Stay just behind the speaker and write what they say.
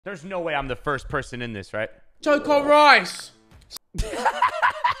There's no way I'm the first person in this, right? Choco rice.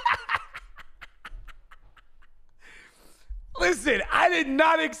 Listen, I did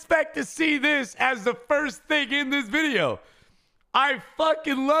not expect to see this as the first thing in this video. I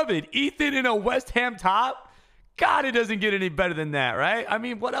fucking love it. Ethan in a West Ham top. God, it doesn't get any better than that, right? I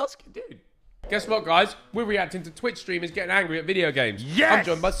mean, what else can do? Guess what, guys? We're reacting to Twitch streamers getting angry at video games. Yes! I'm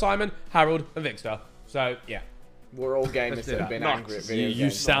joined by Simon, Harold, and Victor. So, yeah. We're all gamers that have been angry at video games. You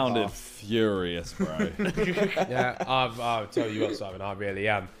sounded furious, bro. Yeah, I'll tell you what, Simon, I really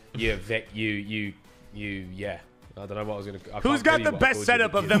am. You, Vic, you, yeah. I don't know what I was going to... Who's got the best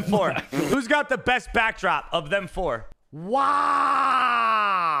setup of them four? Who's got the best backdrop of them four? Wow!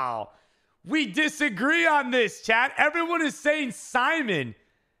 We disagree on this, chat. Everyone is saying Simon.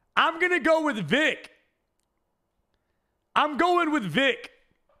 I'm going to go with Vic. I'm going with Vic.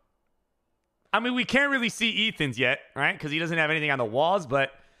 I mean, we can't really see Ethan's yet, right? Because he doesn't have anything on the walls,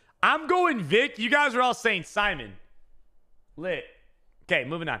 but I'm going Vic. You guys are all saying Simon. Lit. Okay,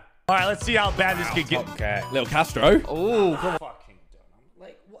 moving on. All right, let's see how bad this could get. Okay. Little Castro. Oh, come on. Fucking dumb.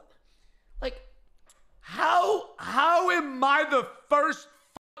 Like, what? Like, how am I the first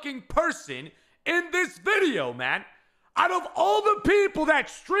fucking person in this video, man? Out of all the people that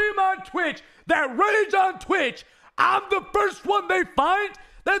stream on Twitch, that rage on Twitch, I'm the first one they find?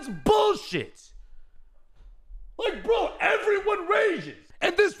 That's bullshit. Like, bro, everyone rages.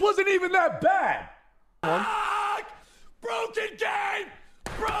 And this wasn't even that bad. Broken game!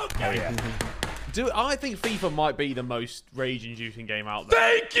 Broken! Oh, yeah. I think FIFA might be the most rage-inducing game out there.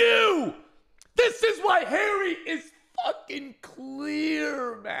 Thank you! This is why Harry is fucking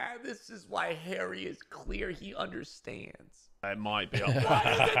clear, man. This is why Harry is clear. He understands. It might be up there. What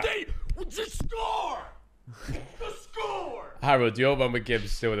is the game? Just score! Just score! Harold, your one with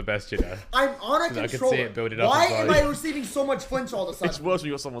Gibbs still the best, you know. I'm on a controller. I can see it building up. Why am I receiving so much flinch all of a sudden? It's worse when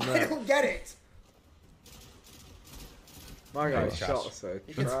you got someone there. I don't get it. My guy's shot so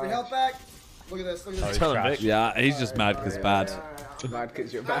He gets free health back. Look at this. Look at this. Tell him, Vic. Yeah, he's just mad because bad. Mad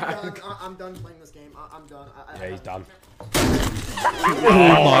because you're bad. I'm done playing this game. I'm done. Yeah, he's done.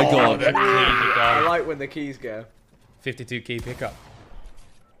 Oh my god. I like when the keys go. 52 key pickup.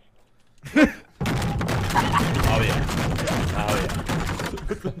 Oh, yeah. Oh,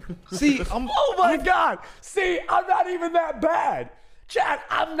 yeah. See, Oh my god! See, I'm not even that bad. Chat,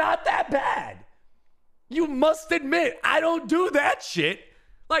 I'm not that bad. You must admit, I don't do that shit.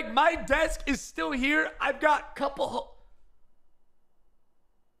 Like, my desk is still here. I've got a couple...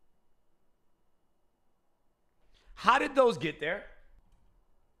 How did those get there?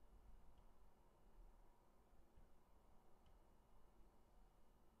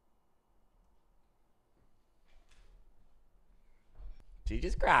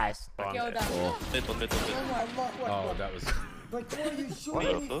 Jesus Christ. Yo, Oh, that was... Like, where are you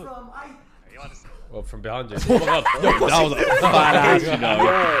shooting me from? Well, from behind you. oh my god. That was a badass, you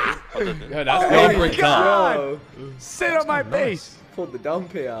know. Yeah, that's Oh my good. god! Sit on my face. Pulled the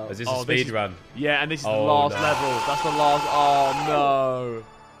dumpy out. Is this a speed run? Yeah, and this is the Oh, last no. level. That's the last. Oh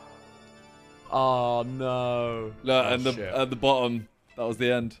no. Oh no. Look, Oh, and shit. at the bottom, that was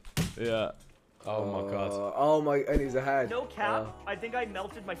the end. Yeah. Oh my god. Oh my, and he's ahead. No cap, I think I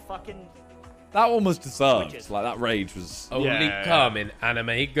melted my fucking... That one was deserved. Like, that rage was... Only Yeah. come in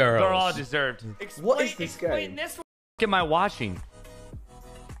anime girls. They're all deserved. What is this game? Look at my watching.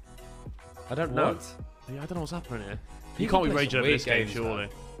 I don't know. Yeah, I don't know what's happening here. You People can't be play raging some over weird this game, games, surely.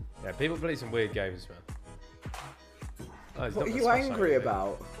 Yeah, people play some weird games, man. Oh, he's What not are you gonna smash angry anything.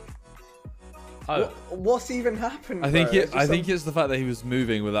 about? Oh, What's even happened? I think bro? I think it's the fact that he was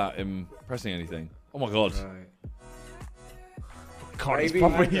moving without him pressing anything. Oh my god. Right. God, he's Maybe-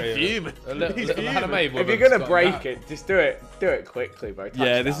 probably Okay, fuming. a little He's anime fuming. woman If you're gonna got break that. it, just do it. Do it quickly, bro.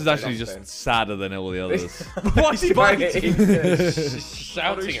 Yeah, this is Touchdown, actually something. just sadder than all the others. What's he Right, biting?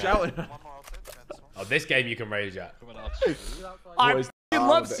 Shouting at. Shouting. Oh, this game you can rage at. I is- fucking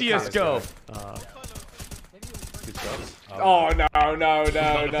love the CSGO. Good shots. Oh no, no, no,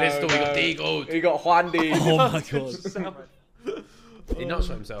 got the no. pistol, he got no. deagled. He got Juan D. Oh my god. He not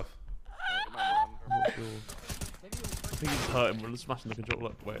shot himself. I think he's hurt him. We're smashing the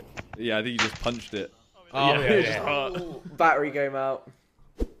controller. Wait. Yeah, I think he just punched it. Oh, yeah, he's just yeah. hurt. Battery game out.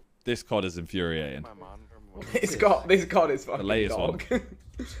 This COD is infuriating. This god is fucking The latest dog.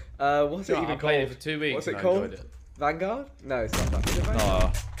 What's it I even played it called? for 2 weeks. What's it and I called? enjoyed it. Vanguard? No, it's not that. Is it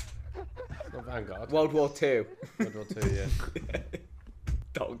Vanguard? Oh, It's not Vanguard. World War II. World War II, yeah.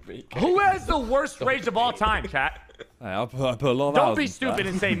 Dog meat. Who has the worst rage of all time, chat? hey, I put a lot of Don't hours be into stupid that.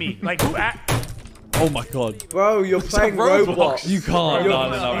 and say me. Like, who Oh my god. Bro, you're playing Roblox. Roblox. You can't. No,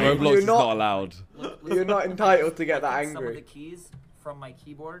 no, no. You're Roblox is not- not allowed. You're not entitled to get that Some of the angry. keys from my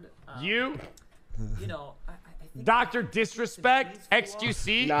keyboard. You? You know, I think Dr. Disrespect,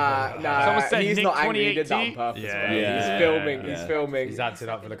 XQC. Nah, Someone said he's Nick not angry. He did that on 2018. purpose. Yeah, bro. yeah, He's filming. yeah. He's filming. He's acting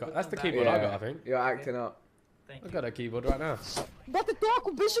up for the. That's the keyboard I got, I think. You're acting up. Thank I've you. got a keyboard right now.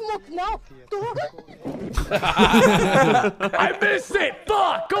 I missed it.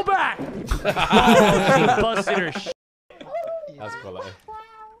 Fuck. Go back. Oh, she busted her shit. That's quality.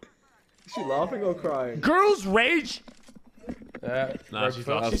 Is she laughing or crying? Girls rage. Nah, she's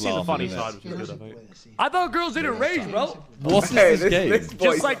Broke seen the laughing, funny isn't it? side, which is good, I think. I thought girls didn't rage, bro. What is Hey, this game? this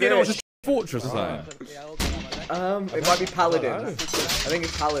boy's Just like they don't. sick. Fortress or something? It might be Paladins. I think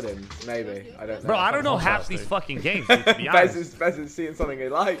it's Paladins, maybe. I don't know. Bro, I don't know half these fucking games, dude, to be honest. Bez is seeing something he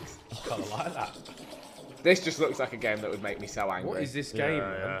likes. I kind of like that. This just looks like a game that would make me so angry. What is this game,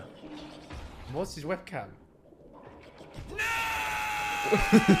 man? Yeah. What's his webcam?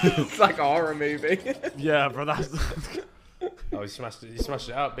 It's like a horror movie. Yeah, bro, that's... Oh, he smashed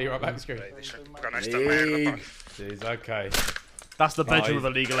it out. Be right back, screen. Jeez, okay. That's the bedroom of a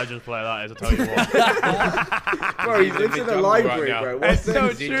League of Legends player, that is, I tell you what. Bro, he lives in a library, now. bro. What's It's so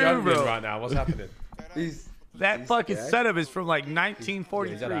this? Is he true, juggling bro. right now? What's happening? That fucking dead. setup is from like He's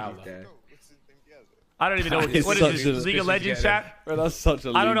 1943. out. Okay. I don't even know It's what such is a- this, League of Legends chat? Bro, that's such a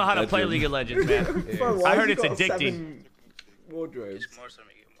I don't know how to legend. play League of Legends, man. Bro, why I has heard he it's got addicting. 7 wardrobes.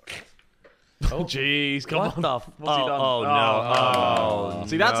 Jeez, come What on. the What's he done? Oh, no. Oh,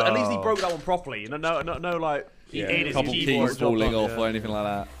 See, that's at least he no. broke that one properly. No, like... He Yeah. ate A his couple keyboard. keys falling off yeah. or anything like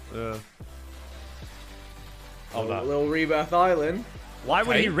that. Yeah. Oh, no. Little Rebirth Island. Why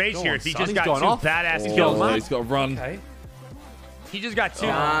would he Okay, rage go here on, if he son, just he's got going two off. badass Oh, kills? he's got to run. Okay. He just got two.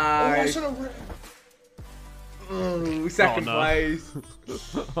 Nice. Ooh, second no. place.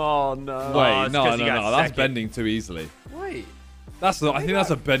 Oh, no. Wait, it's no, 'cause no, he got no. That's second. bending too easily. Wait. I think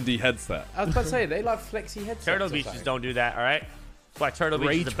that's a bendy headset. I was about to say, they like flexi headsets. Turtle or Beaches something. don't do that, all right? That's why Turtle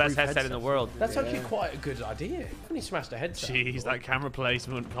Beach is the best headset in the world. That's actually quite a good idea. When he smashed a headset. Jeez, that camera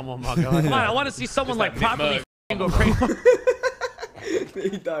placement. Come on, my God. Come on, I want to see someone like Just like properly Nick f***ing go crazy.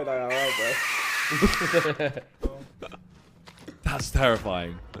 He died IRL, bro. That's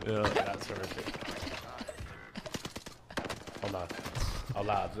terrifying. Yeah. That's horrific. Oh no. Oh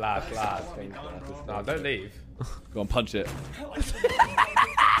lad. No, don't leave. Go on, punch it. Do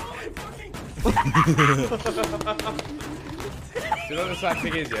you know what the sad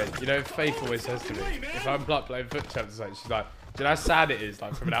thing is, yeah? You know, Faith always says to me, if I'm like playing foot champs, like, she's like, do you know how sad it is,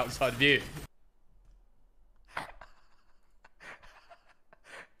 like, from an outside view?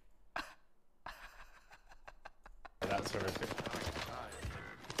 That's horrific.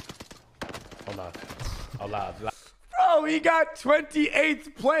 Oh no. Oh lad. Bro, he got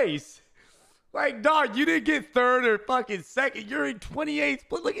 28th place. Like, dog, you didn't get third or fucking second. You're in 28th.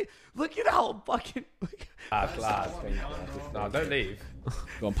 But look at how fucking. Lad. No, don't leave.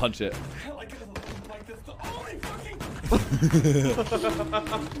 Go on, punch it. Do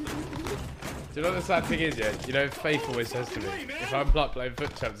you know what the sad thing is, yeah? You know, Faith always says to me, if I'm like playing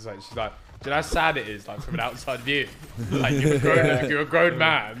foot champs, like, she's like, do you know how sad it is, like, from an outside view? Like, you're a grown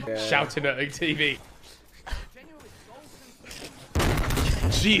man shouting at a TV.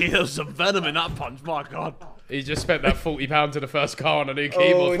 Gee, there's some venom in that punch, my God. He just spent that £40 to the first car on a new Oh,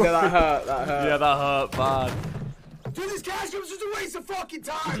 keyboard. no, that hurt. That hurt. Yeah, that hurt bad. Dude, this cash was just a waste of fucking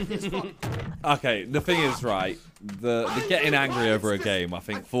time. Okay, the thing is, right, the getting angry over a game, I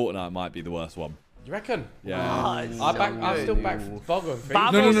think Fortnite might be the worst one. You reckon? Yeah. I'm still back for Boggle.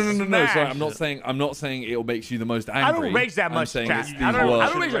 Bob- No, sorry, Smash. I'm not saying it'll make you the most angry. I don't rage that I'm much, saying chat. it's the I don't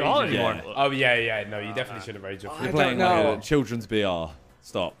worst. rage at all anymore. Yeah. Oh, yeah. No, you definitely shouldn't rage your I foot. You're playing don't know. like a children's BR.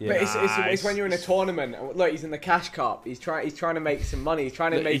 Stop. But it's Nice. when you're in a tournament. Look, he's in the cash cup. He's trying to make some money. He's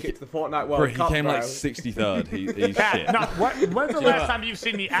trying to Look, make he- it to the Fortnite Bro, World he Cup, came bro. like 63rd. He's Pat, shit. no, when's the last time you've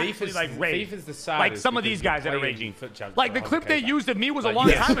seen me actually FIFA's- like rage? FIFA's the saddest Like some of because these guys that are you're playing raging. foot champs Like for the clip 100K they back. used of me was a Like, long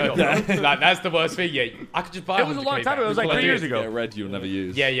yes. time ago. Like, that's the worst thing. Yeah, I could just buy. It was a long 100K time ago. It was back. like 3 years Get ago. a red you'll never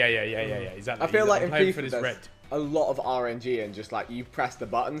use. Yeah. Exactly. I feel like I'm in playing for FIFA this there's red. a lot of RNG and just like you press the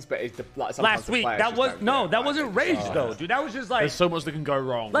buttons, but it's the, like sometimes Last the week, players that just was don't no, do it, that right? wasn't rage though, dude. That was just like There's so much that can go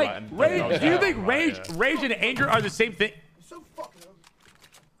wrong. like right, and rage. Do you think right, rage and anger are the same thing? So fucking.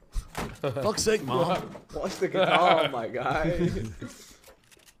 Fuck's sake, man. Watch the guitar, my guy. Dude,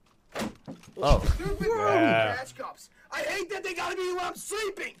 bro, cash cups. I hate that they gotta be when I'm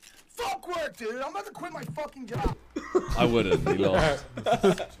sleeping. Fuck work, dude. I'm about to quit my fucking job. I wouldn't. He lost.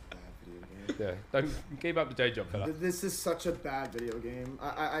 Yeah, don't keep up the day job, fella. This is such a bad video game.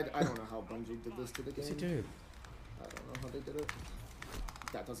 I don't know how Bungie did this to the game. What's he doing? I don't know how they did it.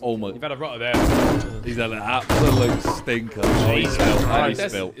 That doesn't. Almost. You've had a rotter there. He's had an absolute stinker. Oh, he spilled. And he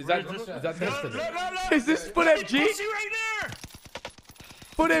spilled. Is that Destiny? Is this Split FG? right there!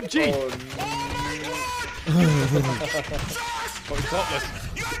 Foot FG.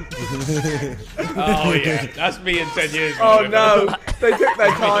 Oh yeah, that's me in 10 years. Oh no, they took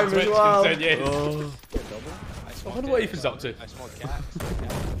their time as well. In 10 years. I wonder what Ethan's up to.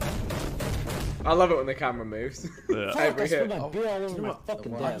 I love it when the camera moves. Every hit.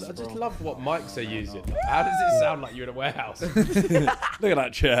 I just love what mics are using. How does it sound like you're in a warehouse? Look at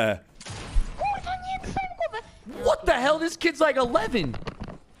that chair. What the hell? This kid's like 11.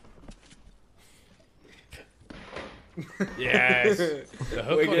 Yes. The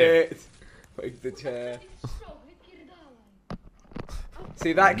hook Wig on him. it. Wig the chair.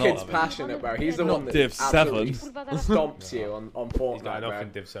 See, that Not kid's a bit. passionate, bro. He's the one that Div absolutely 7. stomps you on He's Fortnite, got enough bro.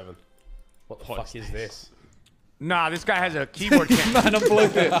 in Div 7. What the fuck is this? Nah, this guy has a keyboard cam. Man,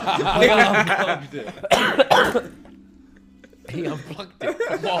 unplugged it. Unplugged it. He unplugged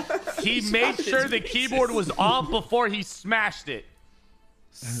it. What? He made sure the keyboard was on before he smashed it.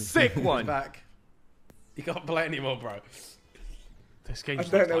 Sick one. Back. You can't play anymore, bro. This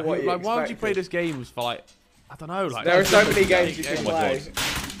game's I don't know what you like. Why would you play expected. this game for like? I don't know. Like There are so many games you can Oh my play.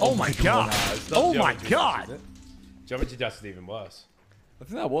 Oh my god. It's not Oh my Geometry Dash, god. is it? Geometry Dash is even worse. I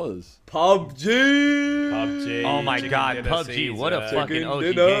think that was. PUBG. PUBG. Oh my Chicken god, Dinner PUBG. What a Caesar. fucking OG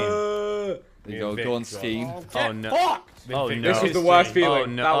game. Dinner. There you go on Scheme. Oh no. Oh Been no. This was the worst History. feeling. Oh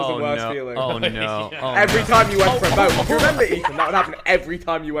no. That was the Oh worst no. feeling. Oh no. Oh Every no. time you went for a boat. Do you remember, Ethan? That would happen every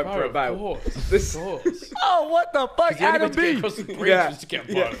time you went for a Of boat. course. This- Of course. Oh, what the fuck? The only way Adam to get B. across the bridge Yeah. was to get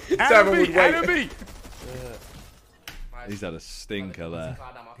a Yeah. boat. So Adam everyone B. would wait. Adam B. He's had a stinker there.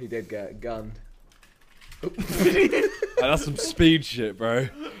 He did get gunned. Hey, that's some speed shit, bro.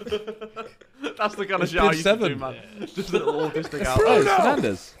 that's the kind of It's shit I Div used to do, 7. man. Just a little autistic out. Oh, it's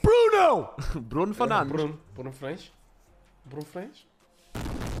Fernandez. Bruno. Brun Fernandes. Brun French? Brun French?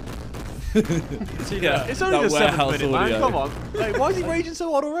 Yeah, It's only that the 7th warehouse minute, man. audio. Come on. Hey, why is he raging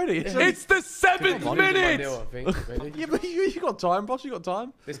so hard already? It's the 7th minute. Yeah, but you got time, boss. You got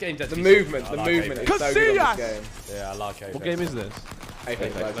time. This game's The movement is so good on Casillas. this game. Yeah, I like Apex. What game is this?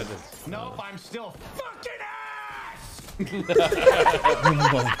 Apex Legends. Legends. No, I'm still fucking ass.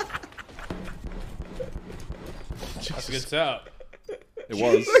 That's a good setup. It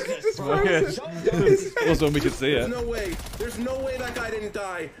was. It was when we could see it. No way. There's no way that guy didn't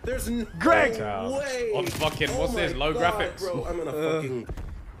die. There's no Greg. way. On fucking, what's Oh this, my low God, graphics? Bro, I'm gonna fucking...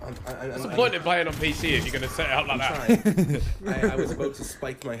 What's the point of playing on PC if you're going to set it up like that? I was about to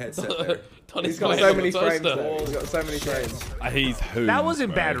spike my headset there. He's got so many frames there. He's got so many frames. He's who? That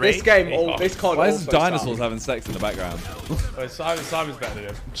wasn't bad, right? This game, this COD Why is also dinosaurs sucks. having sex in the background? Oh, Simon's better than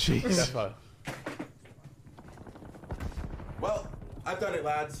him. Jeez. Defo. Well, I've done it,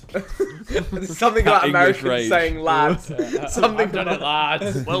 lads. There's something about English Americans rage. saying lads. Something I've done it,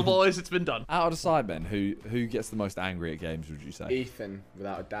 lads. Well, boys, it's been done. Out of the Sidemen, who gets the most angry at games? Would you say? Ethan,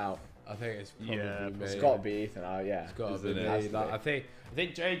 without a doubt. I think it's probably me. It's got to be Ethan. Oh yeah. It's gotta be Isn't me. it? Has to Like, be. I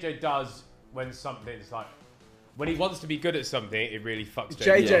think JJ does when something's like when he wants to be good at something, it really fucks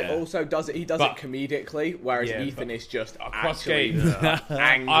JJ. JJ Yeah. also does it. He does But- it comedically, whereas Yeah, Ethan but is just across actually game.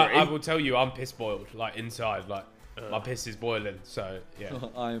 angry. I will tell you, I'm piss boiled. Like inside, like my piss is boiling. So yeah,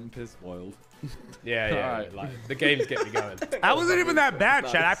 I am piss boiled. yeah. Alright. Like the games get me going. That wasn't even that bad,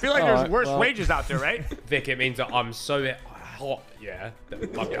 Chad. I feel like there's Alright, worse well. wages out there, right? Vic, it means that I'm so hot. Yeah,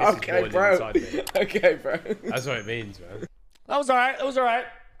 that my piss Okay, is boiling bro. inside me. Okay, bro. That's what it means, man. That was all right. That was all right.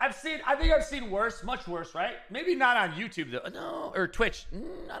 I think I've seen worse, much worse, right? Maybe not on YouTube though. No, or Twitch.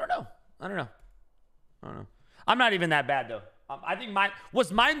 I don't know. I don't know. I'm not even that bad though. I think mine was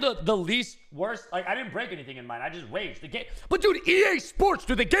the least worst. Like I didn't break anything in mine. I just raged the game. But dude, EA Sports,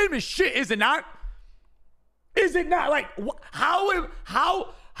 dude, the game is shit, is it not? Is it not? Like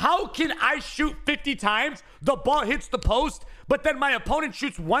how can I shoot 50 times, the ball hits the post, but then my opponent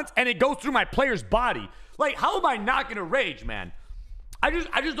shoots once and it goes through my player's body? Like how am I not gonna rage, man? I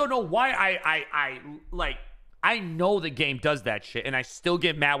just don't know why I know the game does that shit and I still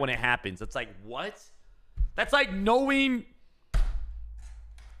get mad when it happens. It's like, what? That's like knowing.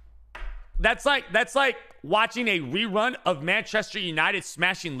 That's like watching a rerun of Manchester United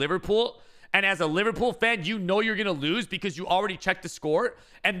smashing Liverpool, and as a Liverpool fan, you know you're gonna lose because you already checked the score,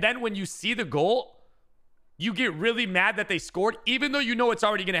 and then when you see the goal, you get really mad that they scored, even though you know it's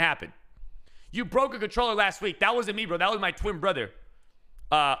already gonna happen. You broke a controller last week. That wasn't me, bro. That was my twin brother,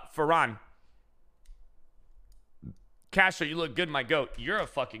 Ferran. Castro, you look good, my goat. You're a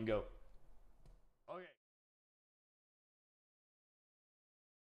fucking goat.